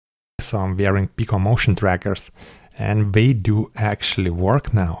So I'm wearing Pico Motion Trackers, and they do actually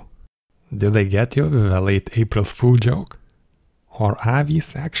work now. Did I get you with a late April's Fool joke? Or are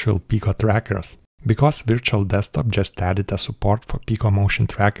these actual Pico trackers? Because Virtual Desktop just added a support for Pico Motion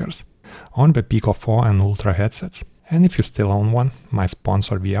Trackers on the Pico 4 and Ultra headsets, and if you still own one, my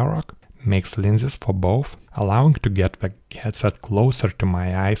sponsor VRRock makes lenses for both, allowing to get the headset closer to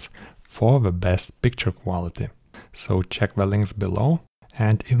my eyes for the best picture quality. So check the links below.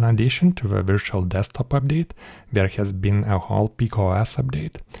 And in addition to the Virtual Desktop update, there has been a whole PicoOS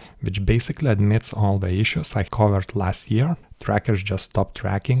update, which basically admits all the issues I covered last year. Trackers just stop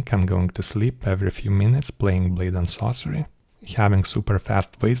tracking and going to sleep every few minutes playing Blade and Sorcery. Having super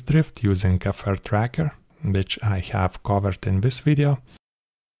fast phase drift using FR Tracker, which I have covered in this video.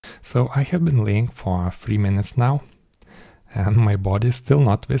 So I have been laying for 3 minutes now, and my body is still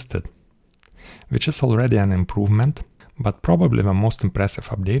not twisted, which is already an improvement. But probably the most impressive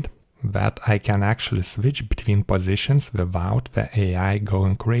update, that I can actually switch between positions without the AI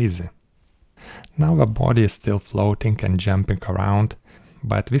going crazy. Now the body is still floating and jumping around,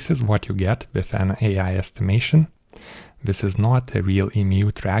 but this is what you get with an AI estimation. This is not a real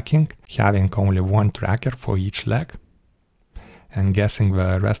EMU tracking, having only one tracker for each leg, and guessing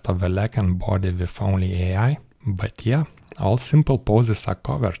the rest of the leg and body with only AI. But yeah, all simple poses are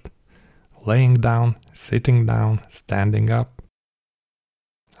covered. Laying down, sitting down, standing up.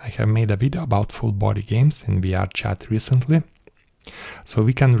 I have made a video about full body games in VR chat recently, so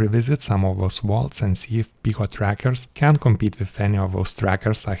we can revisit some of those vaults and see if Pico trackers can compete with any of those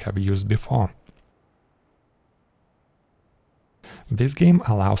trackers I have used before. This game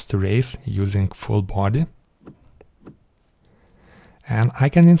allows to race using full body, and I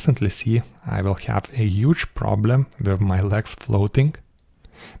can instantly see I will have a huge problem with my legs floating.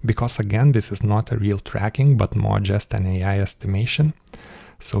 Because again, this is not a real tracking, but more just an AI estimation.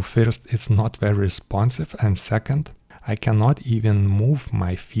 So first, it's not very responsive, and second, I cannot even move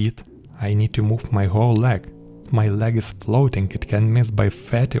my feet. I need to move my whole leg. My leg is floating, it can miss by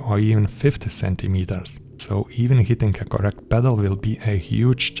 30 or even 50 centimeters. So even hitting a correct pedal will be a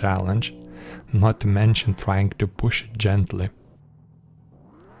huge challenge, not to mention trying to push it gently.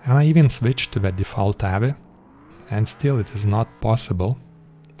 And I even switched to the default AVI, and still it is not possible.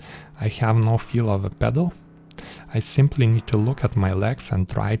 I have no feel of the pedal. I simply need to look at my legs and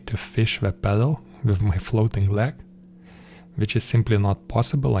try to fish the pedal with my floating leg, which is simply not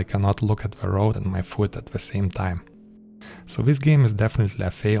possible. I cannot look at the road and my foot at the same time. So this game is definitely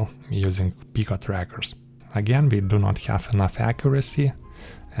a fail using Pico trackers. Again, we do not have enough accuracy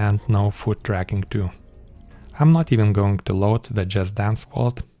and no foot tracking too. I'm not even going to load the Just Dance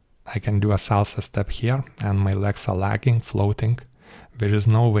vault. I can do a salsa step here and my legs are lagging, floating. There is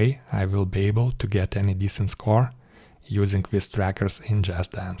no way I will be able to get any decent score using these trackers in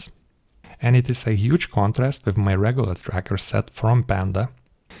Just Dance. And it is a huge contrast with my regular tracker set from Panda,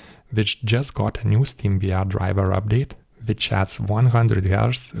 which just got a new SteamVR driver update, which adds 100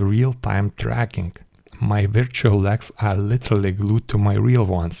 Hz real-time tracking. My virtual legs are literally glued to my real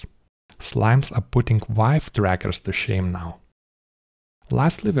ones. Slimes are putting Vive trackers to shame now.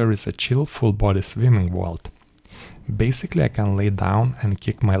 Lastly, there is a chill full-body swimming vault. Basically, I can lay down and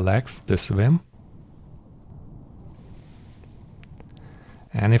kick my legs to swim.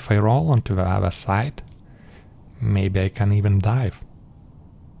 And if I roll onto the other side, maybe I can even dive.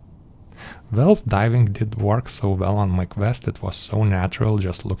 Well, diving did work so well on my Quest, it was so natural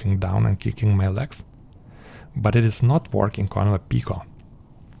just looking down and kicking my legs. But it is not working on the Pico.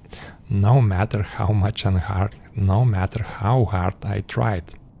 No matter how much and hard, no matter how hard I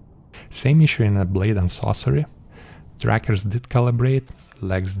tried. Same issue in a Blade and Sorcery. Trackers did calibrate,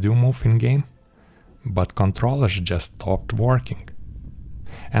 legs do move in-game, but controllers just stopped working.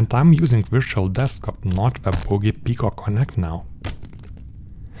 And I'm using Virtual Desktop, not the boogie Pico Connect now.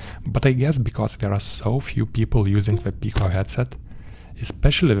 But I guess because there are so few people using the Pico headset,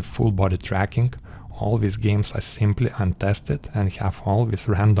 especially with full body tracking, all these games are simply untested and have all these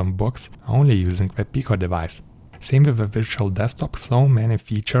random bugs only using the Pico device. Same with the Virtual Desktop, so many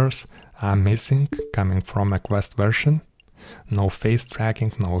features are missing coming from a Quest version. No face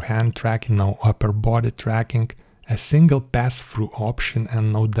tracking, no hand tracking, no upper body tracking, a single pass-through option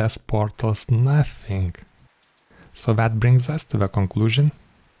and no desk portals, nothing. So that brings us to the conclusion.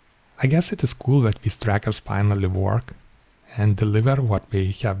 I guess it is cool that these trackers finally work and deliver what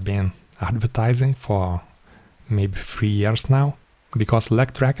we have been advertising for maybe 3 years now. Because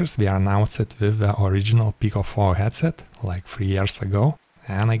leg trackers we announced it with the original Pico 4 headset like 3 years ago,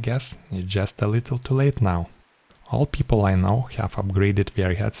 and I guess it's just a little too late now. All people I know have upgraded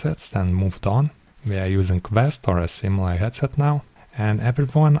their headsets and moved on. They are using Quest or a similar headset now, and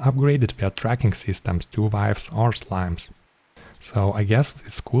everyone upgraded their tracking systems to Vives or Slimes. So I guess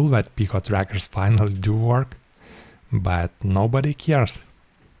it's cool that Pico trackers finally do work, but nobody cares.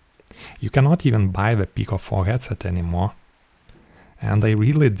 You cannot even buy the Pico 4 headset anymore. And I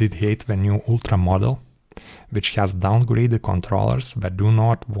really did hate the new Ultra model, which has downgraded controllers that do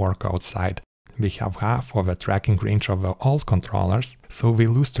not work outside. We have half of the tracking range of the old controllers, so we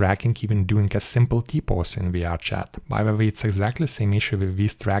lose tracking even doing a simple T-pose in VR chat. By the way, it's exactly the same issue with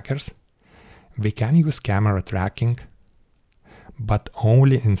these trackers. We can use camera tracking, but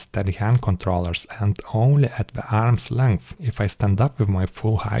only in steady hand controllers and only at the arm's length. If I stand up with my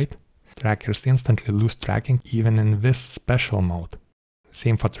full height, trackers instantly lose tracking even in this special mode.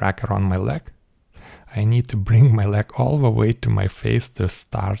 Same for tracker on my leg. I need to bring my leg all the way to my face to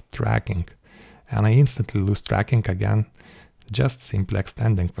start tracking, and I instantly lose tracking again, just simply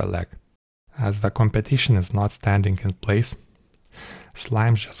extending the leg. As the competition is not standing in place,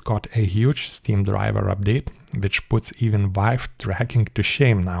 Slime just got a huge Steam driver update, which puts even Vive tracking to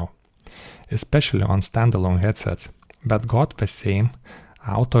shame now, especially on standalone headsets, that got the same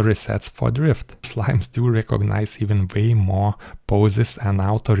auto resets for drift. Slimes do recognize even way more poses and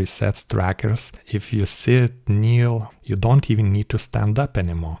auto resets trackers. If you sit, kneel, you don't even need to stand up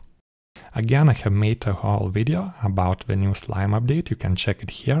anymore. Again, I have made a whole video about the new Slime update, you can check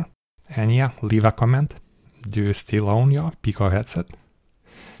it here. And yeah, leave a comment. Do you still own your Pico headset?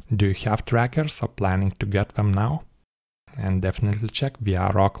 Do you have trackers or planning to get them now? And definitely check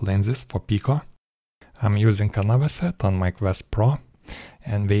VR Rock lenses for Pico. I'm using another set on my Quest Pro,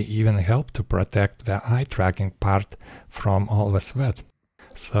 and they even help to protect the eye tracking part from all the sweat.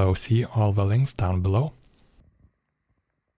 So see all the links down below.